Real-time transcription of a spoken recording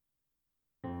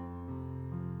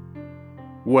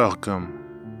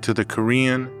Welcome to the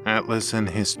Korean Atlas and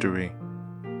History.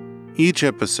 Each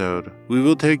episode, we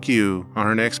will take you on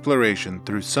an exploration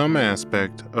through some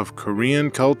aspect of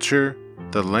Korean culture,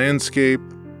 the landscape,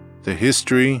 the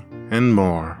history, and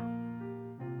more.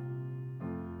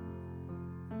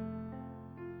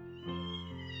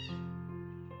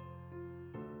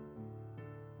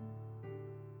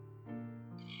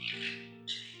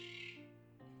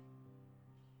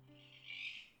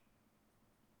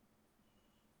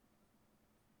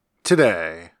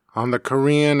 Today, on the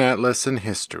Korean Atlas and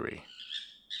History,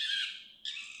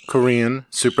 Korean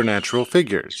supernatural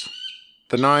figures,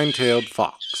 the nine-tailed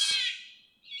fox.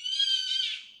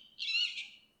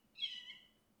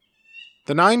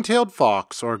 The nine-tailed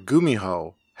fox, or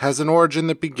gumiho, has an origin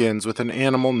that begins with an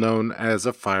animal known as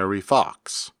a fiery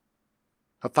fox.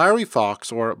 A fiery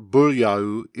fox, or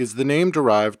buljau, is the name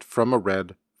derived from a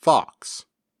red fox.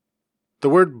 The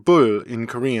word bul in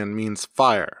Korean means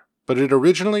fire, but it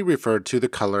originally referred to the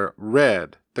color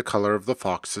red, the color of the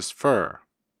fox's fur.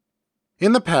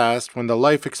 In the past, when the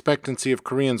life expectancy of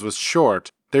Koreans was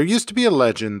short, there used to be a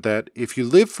legend that if you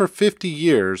live for 50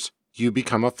 years, you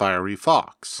become a fiery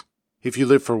fox. If you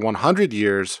live for 100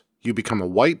 years, you become a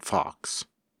white fox.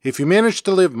 If you manage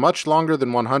to live much longer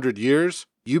than 100 years,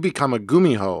 you become a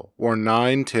gumiho, or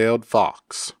nine-tailed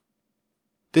fox.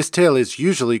 This tale is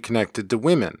usually connected to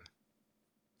women.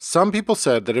 Some people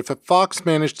said that if a fox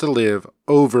managed to live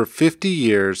over 50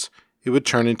 years, it would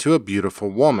turn into a beautiful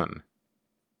woman.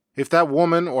 If that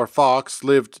woman or fox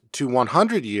lived to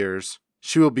 100 years,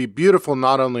 she will be beautiful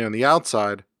not only on the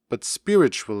outside, but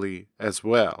spiritually as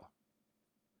well.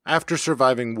 After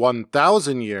surviving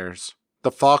 1,000 years,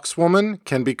 the fox woman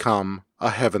can become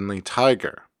a heavenly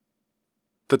tiger.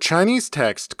 The Chinese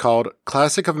text called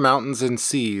Classic of Mountains and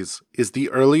Seas is the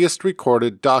earliest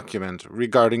recorded document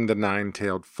regarding the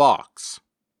nine-tailed fox.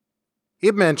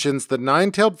 It mentions that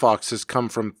nine-tailed foxes come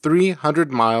from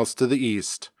 300 miles to the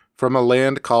east, from a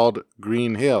land called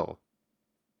Green Hill.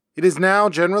 It is now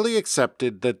generally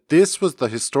accepted that this was the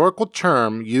historical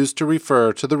term used to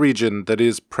refer to the region that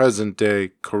is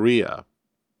present-day Korea.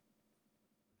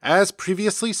 As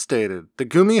previously stated, the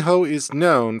gumiho is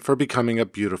known for becoming a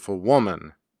beautiful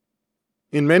woman.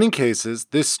 In many cases,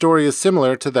 this story is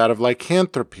similar to that of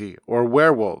lycanthropy or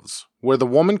werewolves, where the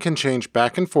woman can change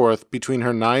back and forth between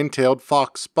her nine-tailed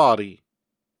fox body.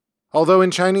 Although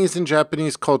in Chinese and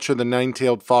Japanese culture the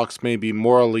nine-tailed fox may be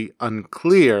morally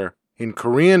unclear, in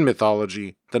Korean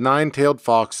mythology, the nine-tailed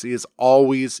fox is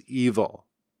always evil.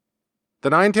 The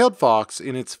nine-tailed fox,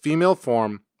 in its female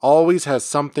form, always has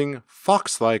something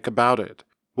fox-like about it,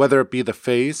 whether it be the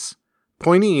face,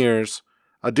 pointy ears,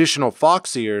 additional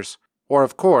fox ears, or,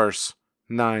 of course,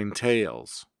 9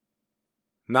 tails.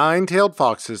 Nine-tailed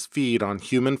foxes feed on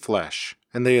human flesh,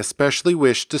 and they especially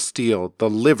wish to steal the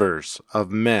livers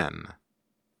of men.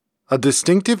 A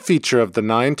distinctive feature of the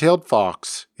nine-tailed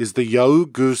fox is the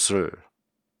yeogusul.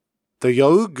 The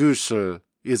yeogusul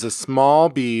is a small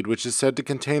bead which is said to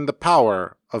contain the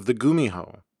power of the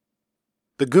gumiho.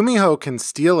 The gumiho can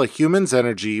steal a human's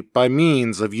energy by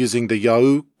means of using the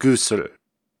yeogusul.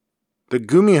 The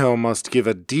gumiho must give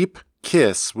a deep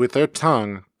kiss with their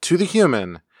tongue to the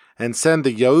human and send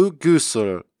the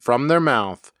yeogusul from their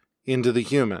mouth into the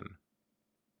human.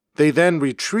 They then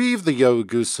retrieve the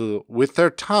yeogusul with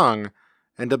their tongue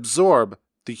and absorb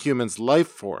the human's life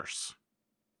force.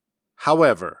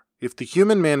 However, if the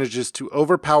human manages to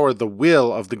overpower the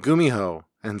will of the gumiho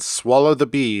and swallow the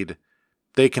bead,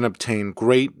 they can obtain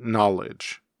great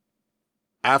knowledge.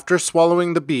 After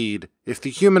swallowing the bead, if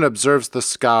the human observes the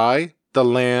sky, the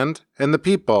land, and the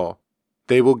people,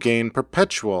 they will gain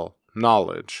perpetual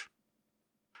knowledge.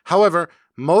 However,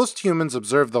 most humans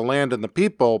observe the land and the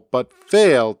people, but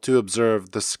fail to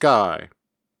observe the sky.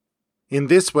 In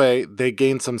this way, they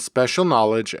gain some special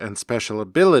knowledge and special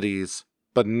abilities,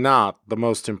 but not the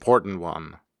most important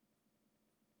one.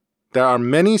 There are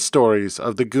many stories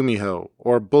of the gumiho,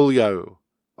 or buljau.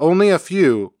 Only a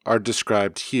few are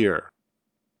described here.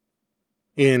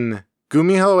 In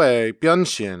Gumiho-e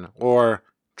Byunshin, or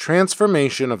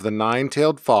Transformation of the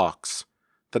Nine-Tailed Fox,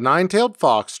 the nine-tailed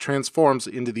fox transforms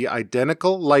into the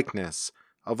identical likeness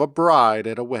of a bride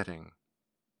at a wedding.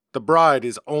 The bride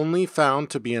is only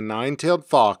found to be a nine-tailed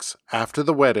fox after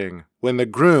the wedding when the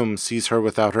groom sees her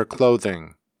without her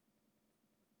clothing.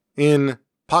 In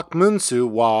Pakmunsu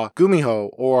wa Gumiho,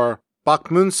 or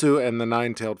Pakmunsu and the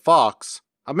Nine-Tailed Fox,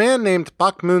 a man named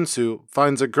Pakmunsu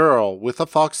finds a girl with a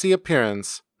foxy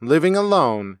appearance living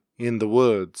alone in the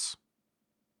woods.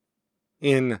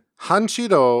 In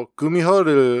Hanshiro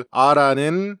Gumiho를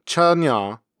알아낸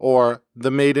처녀, or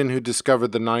The Maiden Who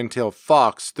Discovered the Nine-Tailed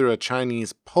Fox through a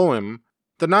Chinese poem,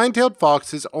 The nine-tailed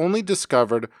fox is only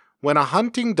discovered when a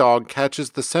hunting dog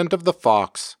catches the scent of the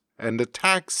fox and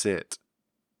attacks it.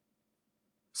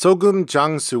 Sogum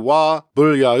Jangsuwa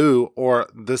Buryau, or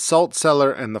The Salt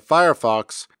Cellar and the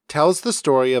Firefox, tells the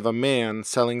story of a man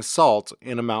selling salt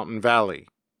in a mountain valley.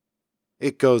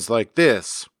 It goes like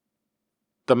this.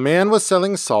 The man was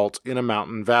selling salt in a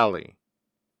mountain valley.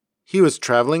 He was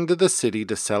traveling to the city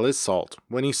to sell his salt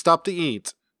when he stopped to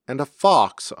eat, and a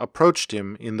fox approached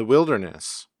him in the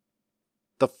wilderness.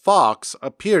 The fox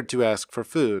appeared to ask for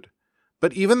food,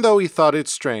 but even though he thought it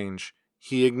strange,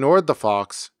 he ignored the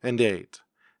fox and ate,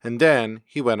 and then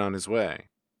he went on his way.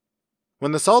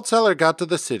 When the salt seller got to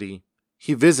the city,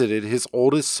 he visited his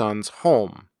oldest son's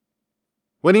home.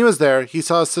 When he was there, he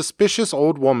saw a suspicious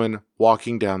old woman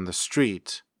walking down the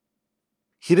street.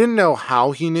 He didn't know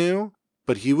how he knew,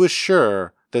 but he was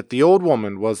sure that the old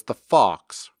woman was the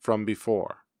fox from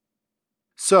before.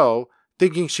 So,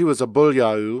 thinking she was a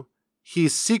buryau, he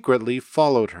secretly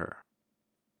followed her.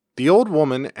 The old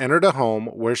woman entered a home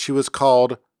where she was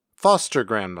called foster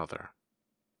grandmother.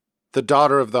 The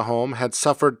daughter of the home had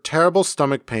suffered terrible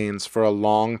stomach pains for a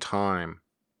long time.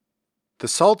 The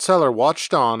salt seller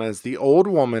watched on as the old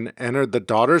woman entered the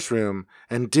daughter's room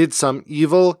and did some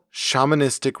evil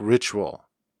shamanistic ritual.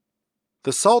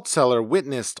 The salt seller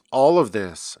witnessed all of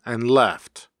this and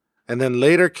left, and then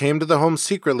later came to the home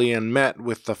secretly and met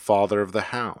with the father of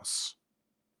the house.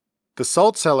 The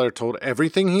salt seller told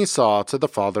everything he saw to the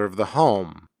father of the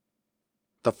home.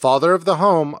 The father of the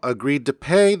home agreed to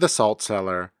pay the salt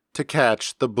seller to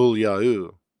catch the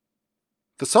buryau.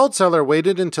 The salt seller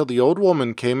waited until the old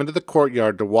woman came into the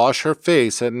courtyard to wash her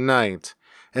face at night,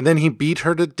 and then he beat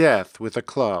her to death with a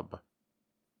club.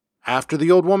 After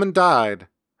the old woman died,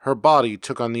 her body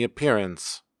took on the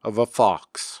appearance of a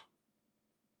fox.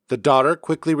 The daughter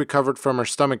quickly recovered from her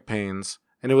stomach pains,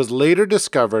 and it was later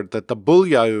discovered that the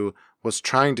buryau was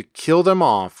trying to kill them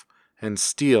off and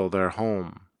steal their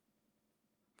home.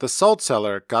 The salt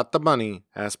seller got the money,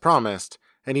 as promised,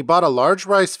 and he bought a large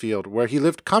rice field where he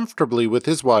lived comfortably with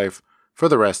his wife for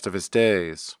the rest of his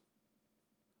days.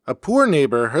 A poor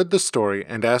neighbor heard the story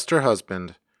and asked her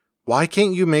husband, "Why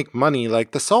can't you make money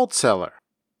like the salt seller?"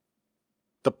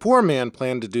 The poor man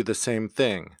planned to do the same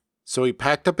thing, so he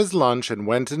packed up his lunch and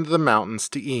went into the mountains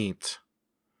to eat.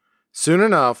 Soon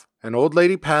enough, an old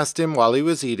lady passed him while he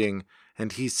was eating,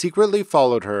 and he secretly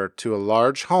followed her to a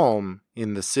large home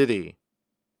in the city.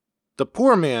 The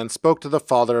poor man spoke to the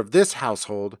father of this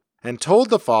household and told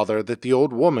the father that the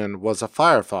old woman was a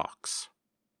firefox.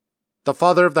 The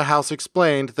father of the house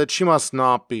explained that she must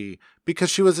not be, because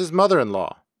she was his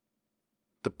mother-in-law.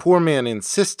 The poor man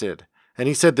insisted, and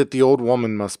he said that the old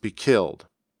woman must be killed.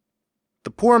 The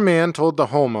poor man told the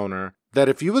homeowner that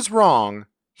if he was wrong,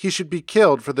 he should be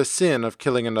killed for the sin of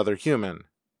killing another human,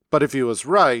 but if he was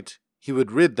right, he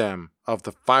would rid them of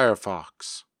the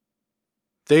firefox.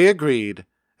 They agreed,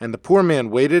 and the poor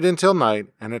man waited until night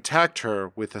and attacked her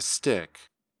with a stick.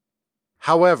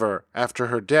 However, after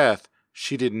her death,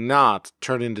 she did not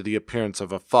turn into the appearance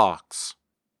of a fox.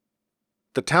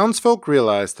 The townsfolk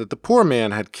realized that the poor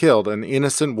man had killed an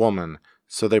innocent woman,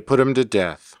 so they put him to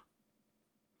death.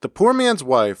 The poor man's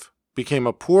wife became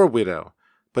a poor widow,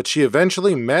 but she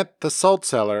eventually met the salt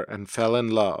seller and fell in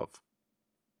love.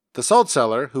 The salt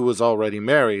seller, who was already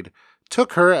married,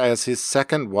 took her as his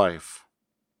second wife.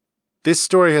 This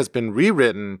story has been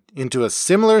rewritten into a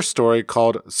similar story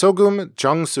called Sogum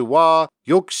Jangsuwa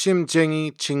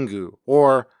Yokshimjengi Chingu,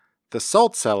 or The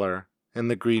Salt Seller and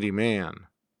the Greedy Man.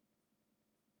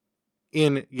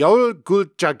 In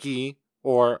Yeolguljagi,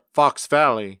 or Fox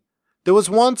Valley, there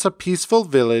was once a peaceful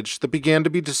village that began to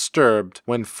be disturbed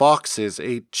when foxes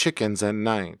ate chickens at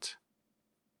night.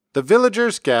 The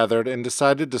villagers gathered and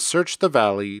decided to search the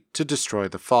valley to destroy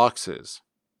the foxes.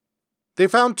 They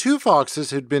found 2 foxes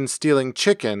who'd been stealing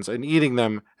chickens and eating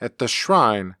them at the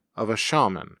shrine of a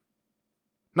shaman.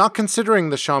 Not considering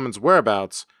the shaman's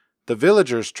whereabouts, the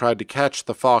villagers tried to catch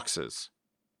the foxes.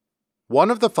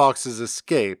 One of the foxes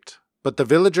escaped, but the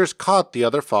villagers caught the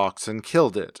other fox and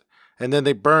killed it, and then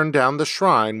they burned down the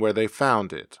shrine where they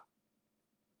found it.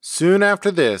 Soon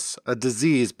after this, a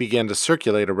disease began to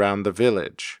circulate around the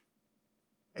village.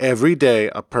 Every day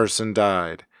a person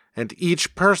died, and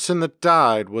each person that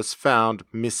died was found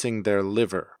missing their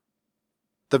liver.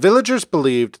 The villagers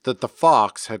believed that the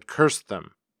fox had cursed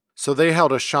them, so they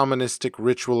held a shamanistic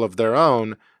ritual of their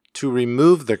own to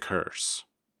remove the curse.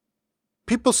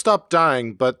 People stopped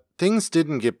dying, but things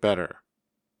didn't get better.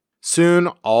 Soon,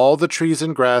 all the trees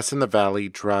and grass in the valley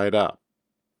dried up.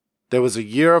 There was a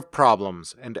year of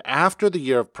problems, and after the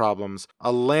year of problems,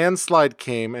 a landslide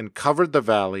came and covered the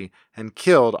valley and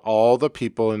killed all the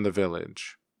people in the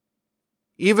village.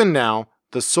 Even now,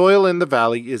 the soil in the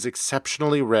valley is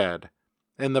exceptionally red,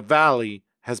 and the valley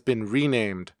has been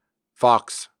renamed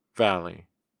Fox Valley.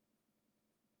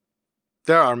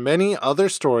 There are many other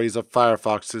stories of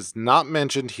firefoxes not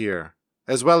mentioned here,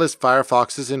 as well as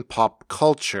firefoxes in pop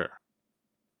culture.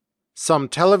 Some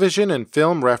television and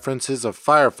film references of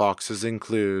firefoxes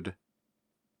include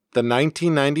the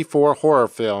 1994 horror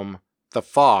film The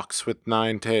Fox with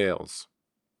Nine Tails,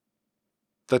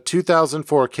 the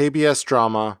 2004 KBS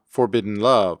drama Forbidden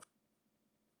Love,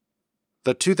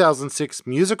 the 2006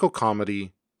 musical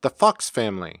comedy The Fox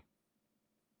Family,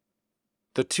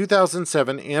 the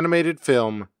 2007 animated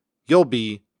film You'll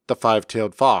Be the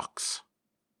Five-Tailed Fox,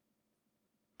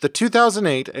 the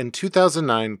 2008 and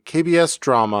 2009 KBS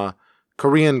drama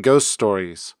Korean Ghost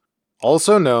Stories,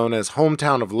 also known as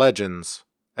Hometown of Legends,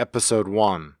 Episode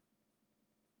 1,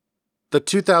 the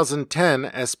 2010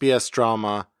 SBS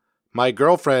drama My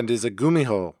Girlfriend is a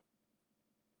Gumiho,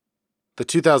 the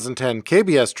 2010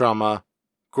 KBS drama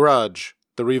Grudge,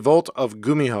 The Revolt of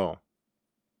Gumiho,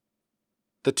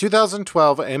 the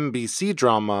 2012 MBC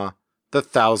drama The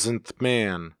Thousandth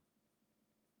Man,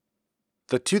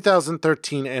 the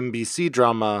 2013 MBC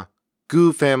drama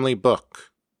Gu Family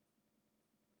Book,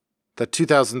 the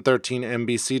 2013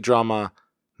 MBC drama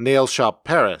Nail Shop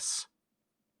Paris,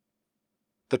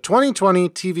 the 2020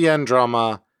 TVN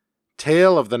drama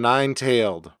Tale of the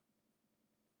Nine-Tailed,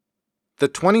 the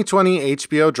 2020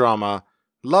 HBO drama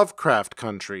Lovecraft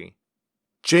Country.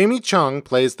 Jamie Chung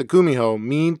plays the Gumiho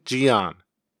Mi Jian.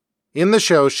 In the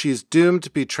show, she's doomed to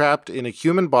be trapped in a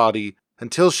human body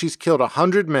until she's killed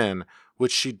 100 men,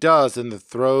 which she does in the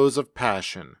throes of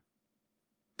passion.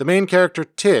 The main character,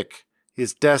 Tick,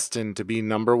 is destined to be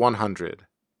number 100.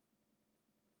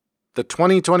 The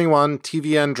 2021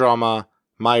 TVN drama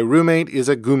My Roommate is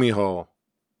a Gumiho.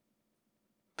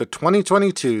 The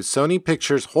 2022 Sony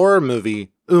Pictures horror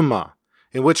movie Uma,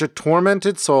 in which a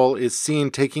tormented soul is seen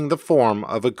taking the form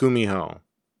of a Gumiho.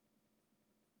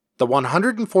 The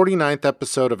 149th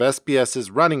episode of SBS's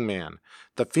Running Man,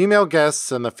 the female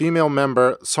guests and the female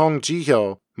member Song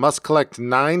Ji-hyo must collect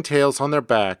 9 tails on their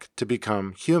back to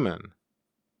become human.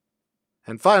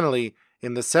 And finally,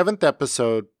 in the 7th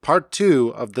episode, part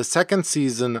 2 of the 2nd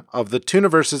season of the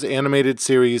Tooniverse's animated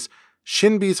series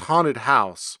Shinbi's Haunted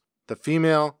House, the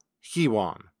female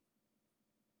Hee-won.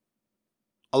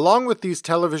 Along with these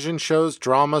television shows,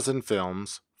 dramas, and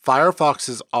films,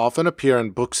 firefoxes often appear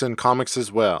in books and comics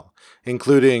as well,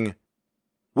 including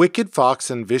Wicked Fox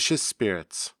and Vicious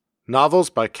Spirits, novels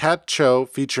by Kat Cho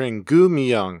featuring Gu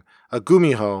Mi-young, a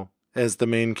Gumiho, as the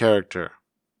main character.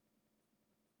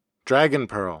 Dragon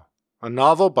Pearl, a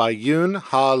novel by Yoon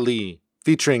Ha Lee,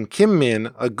 featuring Kim Min,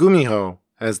 a Gumiho,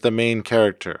 as the main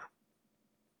character.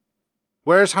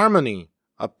 Where's Harmony,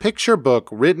 a picture book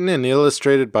written and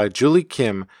illustrated by Julie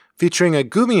Kim, featuring a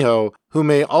Gumiho who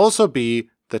may also be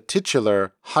the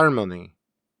titular Harmony.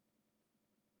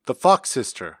 The Fox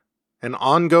Sister, an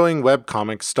ongoing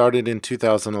webcomic started in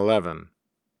 2011.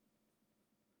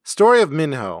 Story of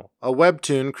Minho, a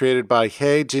webtoon created by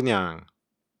Hye Jinyang.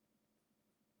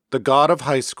 The God of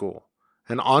High School,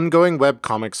 an ongoing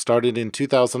webcomic started in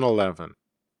 2011.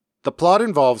 The plot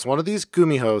involves one of these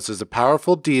Gumihos as a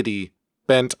powerful deity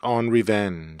bent on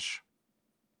revenge.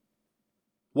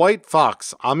 White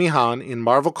Fox Amihan in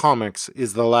Marvel Comics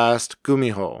is the last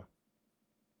Gumiho.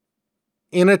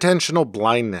 Inattentional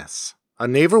Blindness, a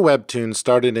Naver webtoon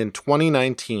started in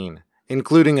 2019,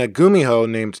 including a Gumiho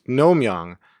named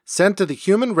Nomyoung, sent to the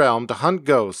human realm to hunt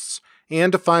ghosts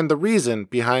and to find the reason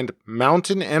behind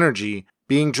mountain energy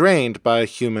being drained by a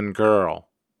human girl.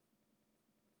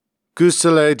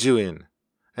 Gusule Juin,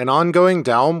 an ongoing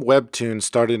Daum webtoon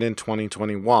started in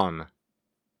 2021.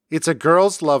 It's a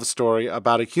girl's love story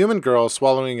about a human girl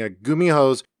swallowing a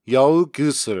Gumiho's You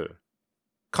Gusul.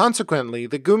 Consequently,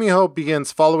 the Gumiho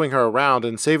begins following her around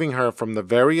and saving her from the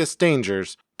various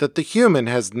dangers that the human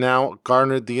has now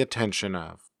garnered the attention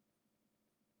of.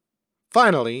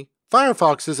 Finally,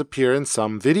 firefoxes appear in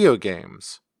some video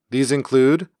games. These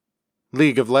include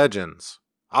League of Legends,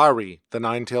 Ari, the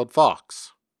Nine-Tailed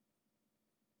Fox,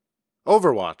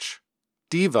 Overwatch,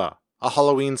 Diva, a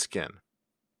Halloween skin,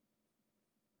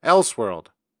 Elseworld,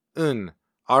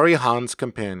 Ari Han's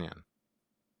companion,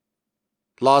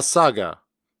 La Saga,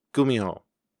 Gumiho,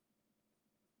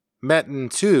 Metin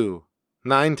 2,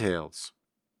 Ninetales,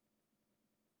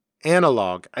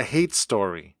 Analog, a hate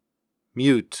story,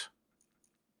 Mute,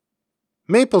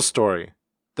 Maple Story,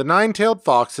 the Nine-Tailed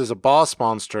Fox is a boss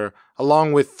monster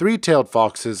along with three-tailed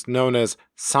foxes known as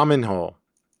Saminho.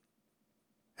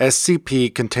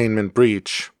 SCP Containment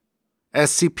Breach,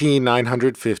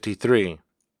 SCP-953,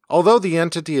 Although the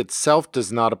entity itself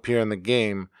does not appear in the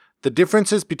game, the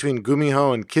differences between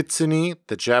Gumiho and Kitsune,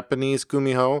 the Japanese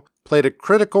Gumiho, played a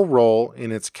critical role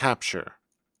in its capture.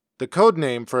 The code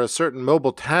name for a certain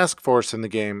mobile task force in the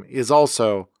game is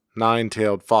also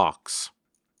Nine-Tailed Fox.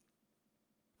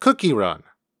 Cookie Run.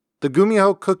 The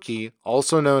Gumiho Cookie,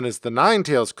 also known as the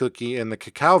Ninetales Cookie in the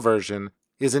Cacao version,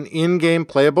 is an in-game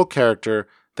playable character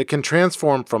that can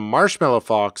transform from Marshmallow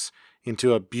Fox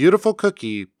into a beautiful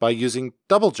cookie by using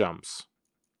double jumps.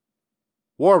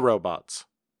 War Robots.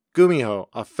 Gumiho,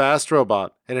 a fast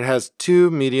robot, and it has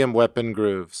 2 medium weapon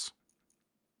grooves.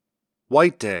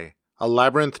 White Day, a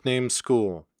labyrinth-named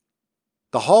school.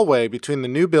 The hallway between the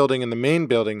new building and the main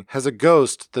building has a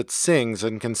ghost that sings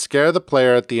and can scare the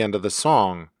player at the end of the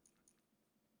song.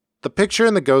 The picture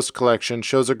in the Ghost Collection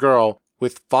shows a girl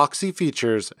with foxy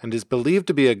features and is believed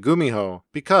to be a Gumiho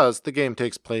because the game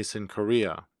takes place in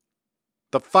Korea.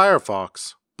 The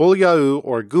Firefox, Bulyau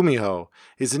or Gumiho,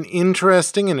 is an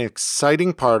interesting and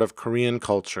exciting part of Korean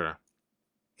culture.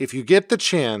 If you get the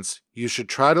chance, you should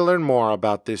try to learn more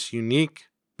about this unique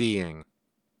being.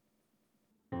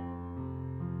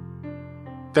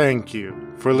 Thank you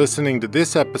for listening to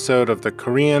this episode of the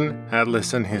Korean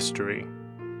Atlas and History.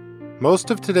 Most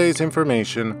of today's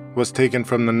information was taken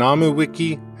from the Namu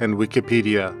Wiki and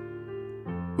Wikipedia.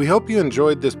 We hope you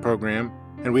enjoyed this program,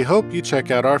 and we hope you check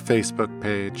out our Facebook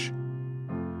page.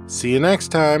 See you next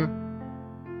time!